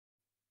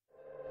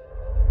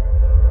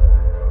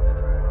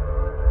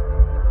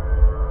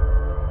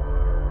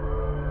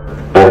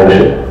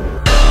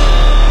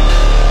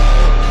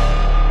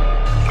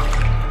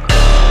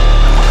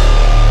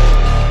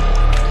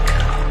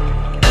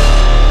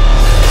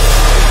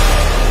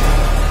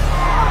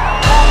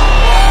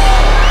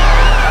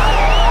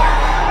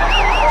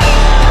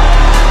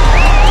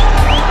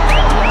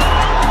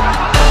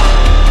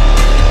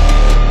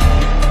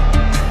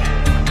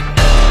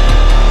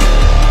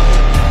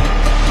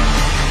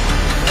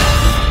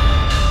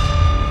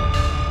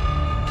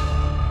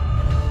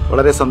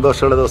വളരെ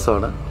സന്തോഷമുള്ള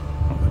ദിവസമാണ്.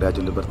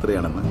 രാജുവിൻ്റെ ബർത്ത്ഡേ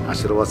ആണെന്ന്.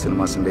 ആശീർവാദ്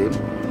സിനിമാസിൻ്റെയും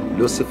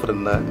ലൂസിഫർ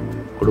എന്ന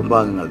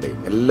കുടുംബാംഗങ്ങളുടെയും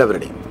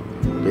എല്ലാവരുടെയും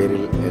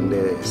പേരിൽ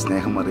എൻ്റെ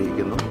സ്നേഹം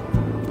അറിയിക്കുന്നു.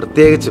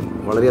 പ്രത്യേകിച്ചും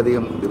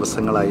വളരെയധികം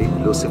ദിവസങ്ങളായി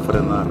ലൂസിഫർ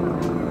എന്ന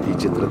ഈ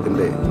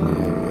ചിത്രത്തിൻ്റെ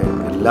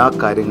എല്ലാ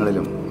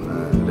കാര്യങ്ങളിലും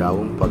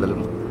രാവും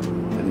പകലും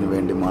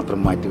അതിനുവേണ്ടി മാത്രം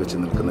മാറ്റിവെച്ച്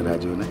നിൽക്കുന്ന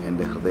രാജുവിന്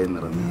എൻ്റെ ഹൃദയം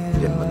നിറഞ്ഞ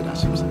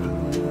ജന്മദിനാശംസകൾ.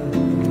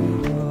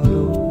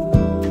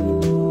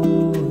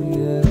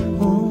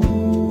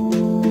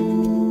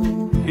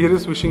 Here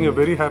is wishing a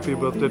very happy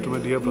birthday to my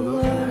dear brother,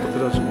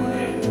 Prithviraj.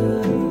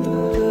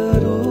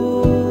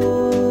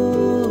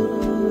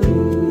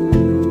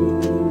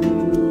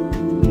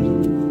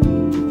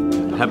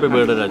 Happy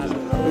birthday, Raju.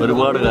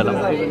 ഒരുപാട് കാലം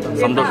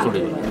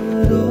സന്തോഷത്തോടെ.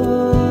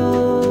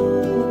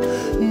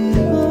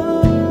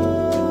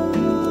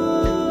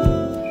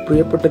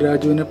 പ്രിയപ്പെട്ട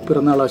രാജുവിന്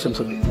പിറന്നാൾ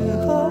ആശംസകൾ.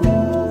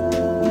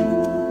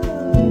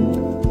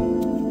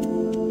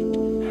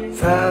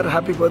 Sir,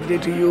 happy birthday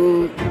to you.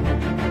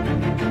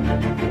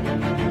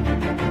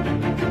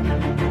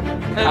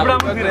 Happy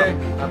birthday.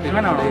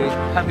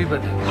 Happy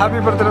birthday. Happy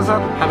birthday, sir.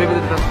 Happy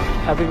birthday.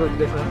 Happy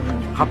birthday, sir.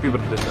 Happy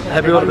birthday, sir.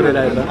 Happy birthday,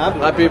 Raju.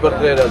 Happy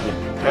birthday, Raju.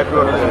 Happy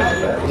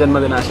birthday.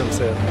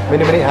 ജന്മദിനാശംസകൾ.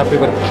 Many happy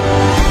birthday.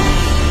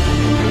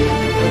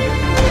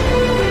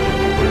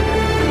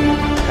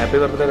 Happy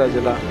birthday, Raju.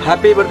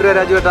 Happy birthday,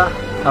 Raju.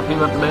 Happy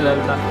birthday,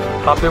 Raju.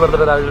 Happy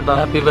birthday, Raju.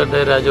 Happy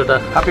birthday, Raju.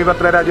 Happy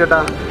birthday, Raju.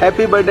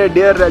 Happy birthday,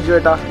 dear Raju.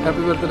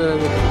 Happy birthday,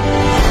 Raju.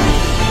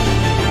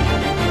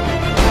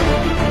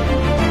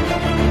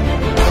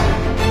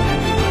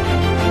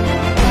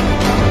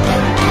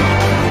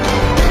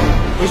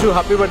 Wish you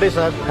happy birthday,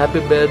 sir. Happy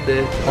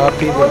birthday.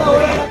 Happy birthday.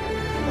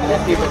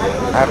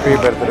 Happy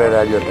birthday,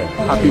 Raju.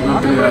 Happy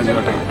birthday, Raju.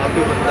 Happy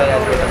birthday,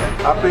 Raju.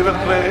 Happy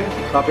birthday.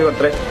 Happy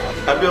birthday.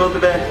 Happy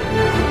birthday.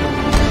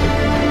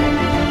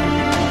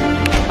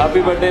 Happy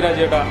birthday,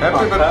 Raju. Happy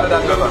birthday, Raju.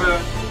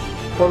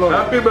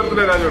 Happy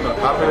birthday, Raju.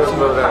 Happy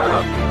birthday.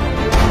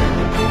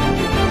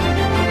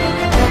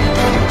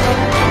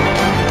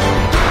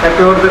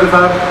 Happy birthday,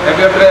 sir.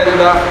 Happy birthday,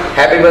 Raju.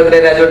 Happy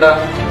birthday, Raju.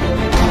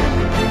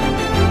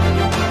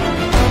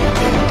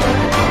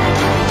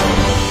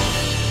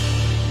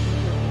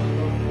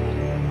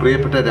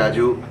 പ്രിയപ്പെട്ട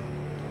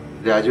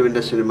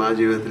രാജുവിൻ്റെ cinema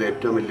ജീവിതത്തിലെ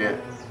ഏറ്റവും വലിയ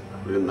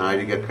ഒരു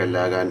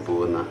നാഴികക്കല്ലാകാൻ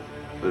പോകുന്ന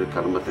ഒരു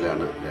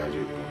കർമ്മത്തിലാണ് രാജു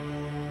ഇപ്പോൾ.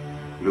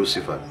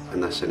 Lucifer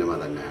എന്ന cinema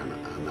തന്നെയാണ്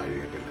ആ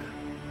നാഴികക്കല്ല്.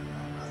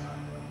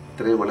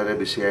 ഇത്രയും വളരെ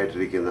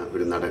ബിസിയായിട്ടിരിക്കുന്ന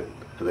ഒരു നടൻ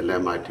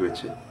അതെല്ലാം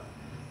മാറ്റിവെച്ച്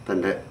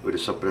തൻ്റെ ഒരു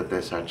സ്വപ്നത്തെ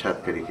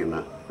സാക്ഷാത്കരിക്കുന്ന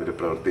ഒരു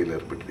പ്രവൃത്തിയിൽ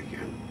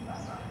ഏർപ്പെട്ടിരിക്കുകയാണ്.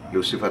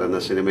 ലൂസിഫർ എന്ന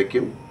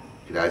സിനിമയ്ക്കും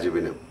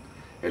രാജുവിനും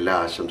എല്ലാ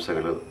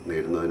ആശംസകളും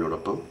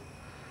നേരുന്നതിനോടൊപ്പം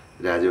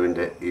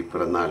രാജുവിൻ്റെ ഈ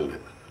പിറന്നാളിന്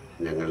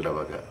ഞങ്ങളുടെ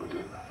വക ഒരു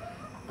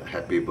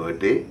ഹാപ്പി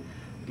ബർത്ത്ഡേ.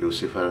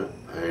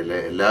 ലൂസിഫറിലെ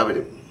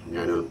എല്ലാവരും,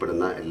 ഞാൻ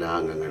ഉൾപ്പെടുന്ന എല്ലാ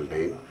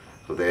അംഗങ്ങളുടെയും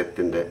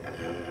ഹൃദയത്തിൻ്റെ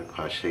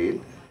ഭാഷയിൽ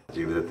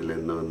ജീവിതത്തിൽ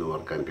എന്നും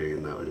ഓർക്കാൻ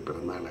കഴിയുന്ന ഒരു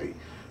പിറന്നാളായി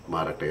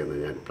മാറട്ടെ എന്ന്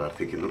ഞാൻ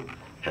പ്രാർത്ഥിക്കുന്നു.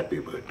 Happy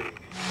birthday.